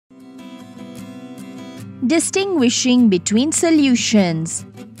Distinguishing between solutions.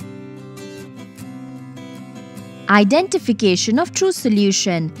 Identification of true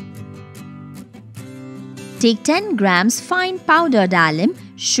solution. Take 10 grams fine powdered alum,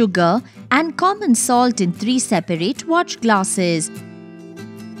 sugar and common salt in 3 separate watch glasses.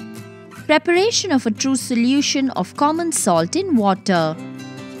 Preparation of a true solution of common salt in water.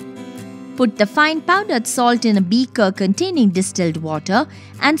 Put the fine powdered salt in a beaker containing distilled water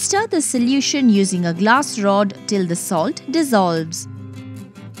and stir the solution using a glass rod till the salt dissolves.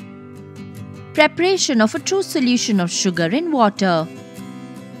 Preparation of a true solution of sugar in water.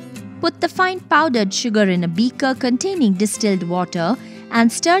 Put the fine powdered sugar in a beaker containing distilled water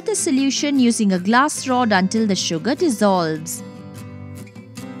and stir the solution using a glass rod until the sugar dissolves.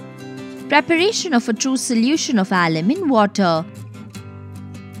 Preparation of a true solution of alum in water.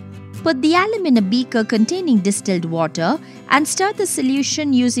 Put the alum in a beaker containing distilled water and stir the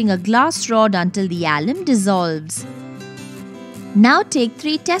solution using a glass rod until the alum dissolves. Now take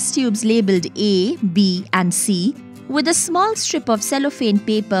 3 test tubes labelled A, B and C with a small strip of cellophane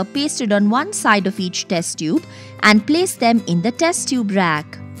paper pasted on one side of each test tube and place them in the test tube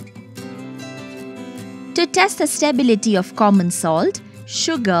rack. To test the stability of common salt,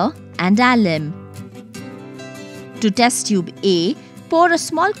 sugar and alum. To test tube A, pour a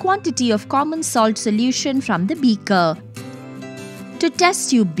small quantity of common salt solution from the beaker. To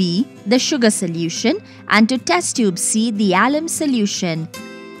test tube B, the sugar solution, and to test tube C, the alum solution.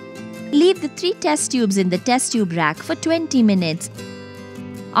 Leave the 3 test tubes in the test tube rack for 20 minutes.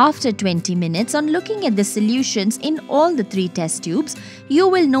 After 20 minutes, on looking at the solutions in all the 3 test tubes, you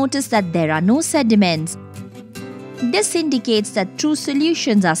will notice that there are no sediments. This indicates that true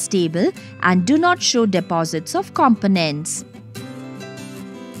solutions are stable and do not show deposits of components.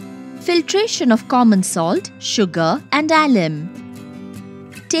 Filtration of common salt, sugar and alum.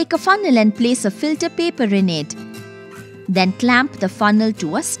 Take a funnel and place a filter paper in it. Then clamp the funnel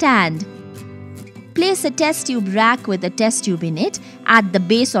to a stand. Place a test tube rack with a test tube in it at the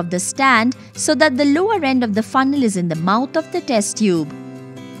base of the stand so that the lower end of the funnel is in the mouth of the test tube.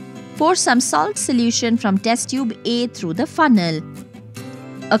 Pour some salt solution from test tube A through the funnel.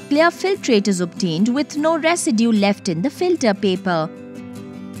 A clear filtrate is obtained with no residue left in the filter paper.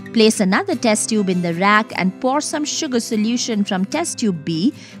 Place another test tube in the rack and pour some sugar solution from test tube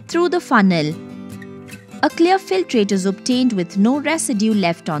B through the funnel. A clear filtrate is obtained with no residue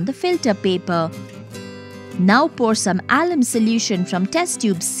left on the filter paper. Now pour some alum solution from test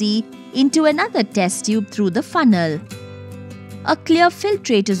tube C into another test tube through the funnel. A clear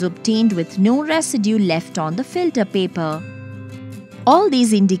filtrate is obtained with no residue left on the filter paper. All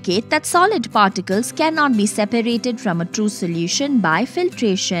these indicate that solid particles cannot be separated from a true solution by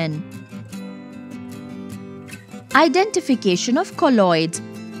filtration. Identification of colloids.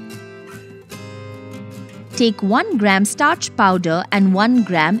 Take 1 gram starch powder and 1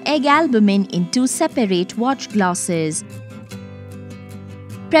 gram egg albumin in 2 separate watch glasses.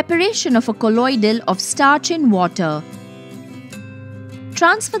 Preparation of a colloidal of starch in water.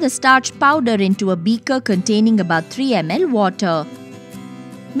 Transfer the starch powder into a beaker containing about 3 ml water.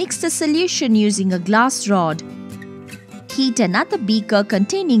 Mix the solution using a glass rod. Heat another beaker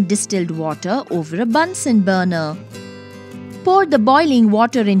containing distilled water over a Bunsen burner. Pour the boiling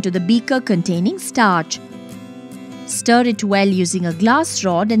water into the beaker containing starch. Stir it well using a glass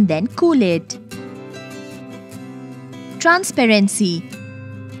rod and then cool it. Transparency.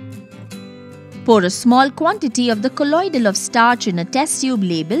 Pour a small quantity of the colloidal of starch in a test tube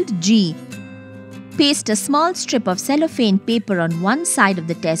labelled G. Paste a small strip of cellophane paper on one side of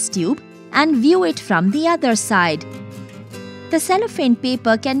the test tube and view it from the other side. The cellophane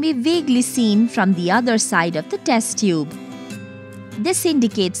paper can be vaguely seen from the other side of the test tube. This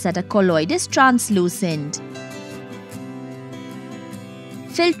indicates that a colloid is translucent.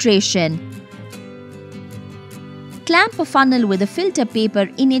 Filtration. Clamp a funnel with a filter paper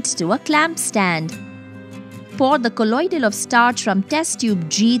in it to a clamp stand. Pour the colloidal of starch from test tube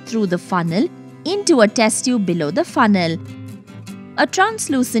G through the funnel into a test tube below the funnel. A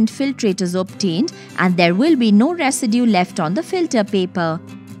translucent filtrate is obtained and there will be no residue left on the filter paper.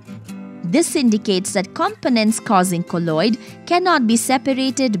 This indicates that components causing colloid cannot be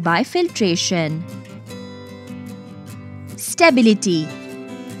separated by filtration. Stability.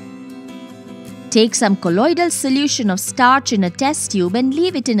 Take some colloidal solution of starch in a test tube and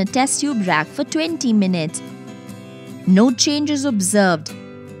leave it in a test tube rack for 20 minutes. No change is observed.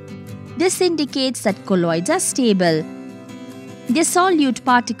 This indicates that colloids are stable. The solute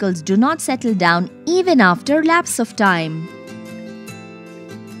particles do not settle down even after lapse of time.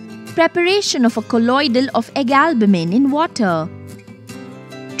 Preparation of a colloidal of egg albumin in water.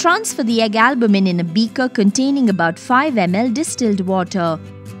 Transfer the egg albumin in a beaker containing about 5 ml distilled water.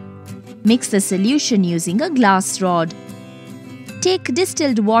 Mix the solution using a glass rod. Take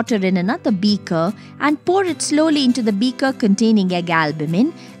distilled water in another beaker and pour it slowly into the beaker containing egg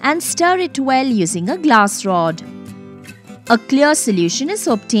albumin and stir it well using a glass rod. A clear solution is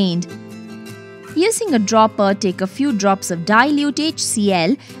obtained. Using a dropper, take a few drops of dilute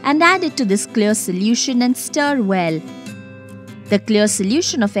HCl and add it to this clear solution and stir well. The clear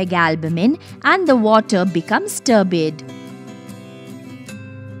solution of egg albumin and the water becomes turbid.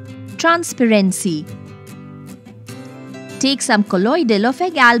 Transparency. Take some colloidal of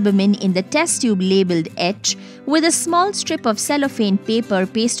egg albumin in the test tube labelled H with a small strip of cellophane paper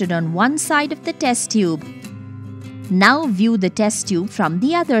pasted on one side of the test tube. Now view the test tube from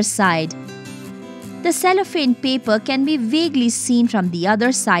the other side. The cellophane paper can be vaguely seen from the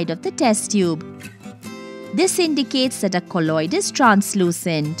other side of the test tube. This indicates that a colloid is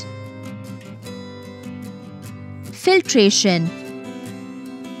translucent. Filtration.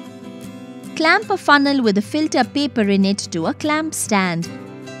 Clamp a funnel with a filter paper in it to a clamp stand.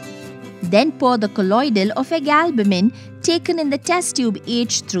 Then pour the colloidal of egg albumin taken in the test tube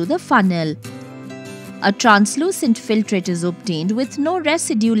H through the funnel. A translucent filtrate is obtained with no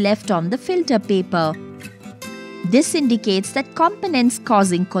residue left on the filter paper. This indicates that components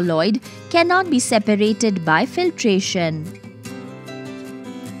causing colloid cannot be separated by filtration.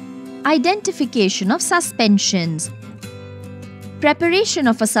 Identification of suspensions. Preparation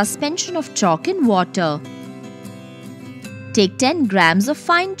of a suspension of chalk in water. Take 10 grams of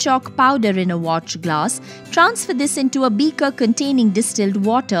fine chalk powder in a watch glass, transfer this into a beaker containing distilled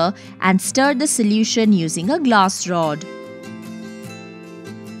water and stir the solution using a glass rod.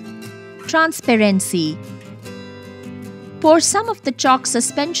 Transparency. Pour some of the chalk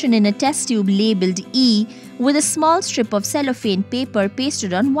suspension in a test tube labelled E with a small strip of cellophane paper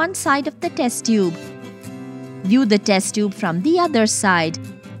pasted on one side of the test tube. View the test tube from the other side.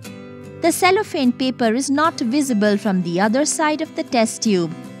 The cellophane paper is not visible from the other side of the test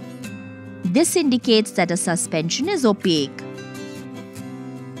tube. This indicates that a suspension is opaque.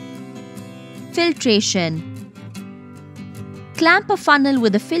 Filtration. Clamp a funnel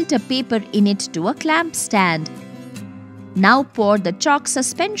with a filter paper in it to a clamp stand. Now pour the chalk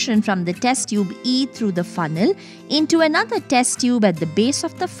suspension from the test tube E through the funnel into another test tube at the base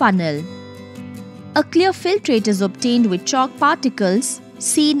of the funnel. A clear filtrate is obtained with chalk particles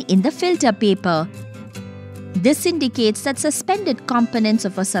seen in the filter paper. This indicates that suspended components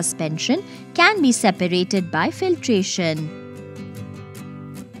of a suspension can be separated by filtration.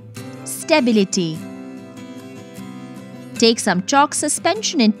 Stability. Take some chalk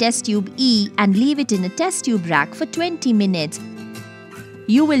suspension in test tube E and leave it in a test tube rack for 20 minutes.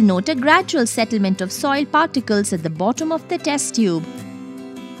 You will note a gradual settlement of soil particles at the bottom of the test tube.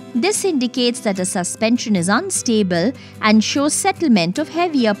 This indicates that a suspension is unstable and shows settlement of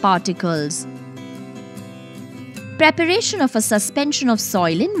heavier particles. Preparation of a suspension of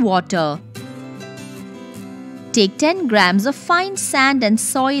soil in water. Take 10 grams of fine sand and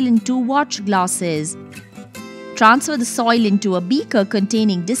soil in 2 watch glasses. Transfer the soil into a beaker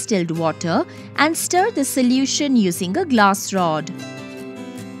containing distilled water and stir the solution using a glass rod.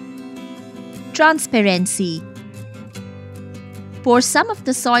 Transparency. Pour some of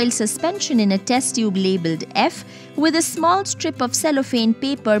the soil suspension in a test tube labelled F with a small strip of cellophane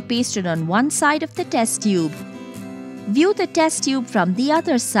paper pasted on one side of the test tube. View the test tube from the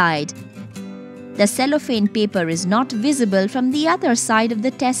other side. The cellophane paper is not visible from the other side of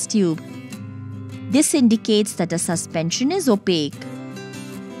the test tube. This indicates that a suspension is opaque.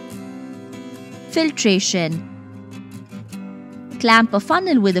 Filtration. Clamp a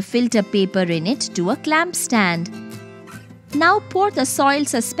funnel with a filter paper in it to a clamp stand. Now pour the soil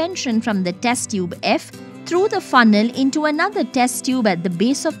suspension from the test tube F through the funnel into another test tube at the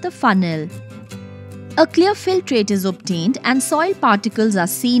base of the funnel. A clear filtrate is obtained and soil particles are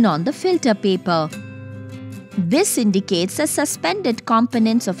seen on the filter paper. This indicates that suspended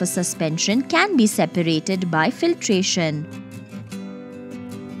components of a suspension can be separated by filtration.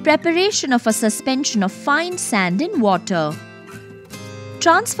 Preparation of a suspension of fine sand in water.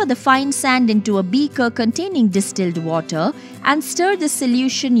 Transfer the fine sand into a beaker containing distilled water and stir the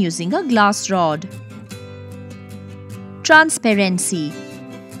solution using a glass rod. Transparency.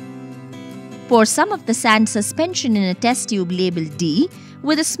 Pour some of the sand suspension in a test tube labelled D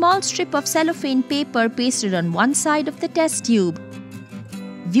with a small strip of cellophane paper pasted on one side of the test tube.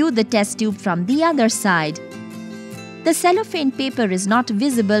 View the test tube from the other side. The cellophane paper is not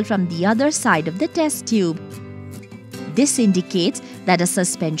visible from the other side of the test tube. This indicates that a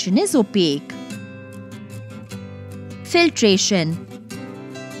suspension is opaque. Filtration.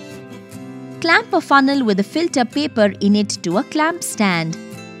 Clamp a funnel with a filter paper in it to a clamp stand.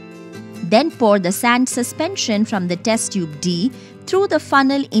 Then pour the sand suspension from the test tube D through the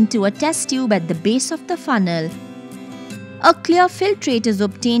funnel into a test tube at the base of the funnel. A clear filtrate is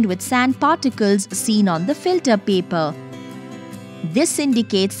obtained with sand particles seen on the filter paper. This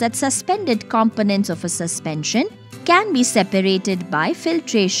indicates that suspended components of a suspension can be separated by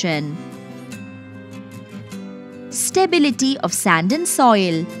filtration. Stability of sand in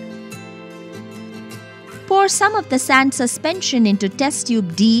soil. Pour some of the sand suspension into test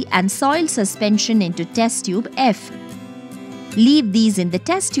tube D and soil suspension into test tube F. Leave these in the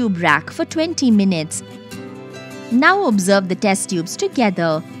test tube rack for 20 minutes. Now observe the test tubes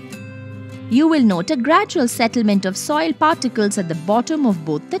together. You will note a gradual settlement of soil particles at the bottom of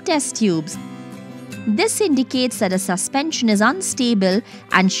both the test tubes. This indicates that a suspension is unstable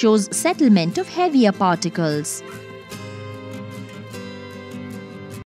and shows settlement of heavier particles.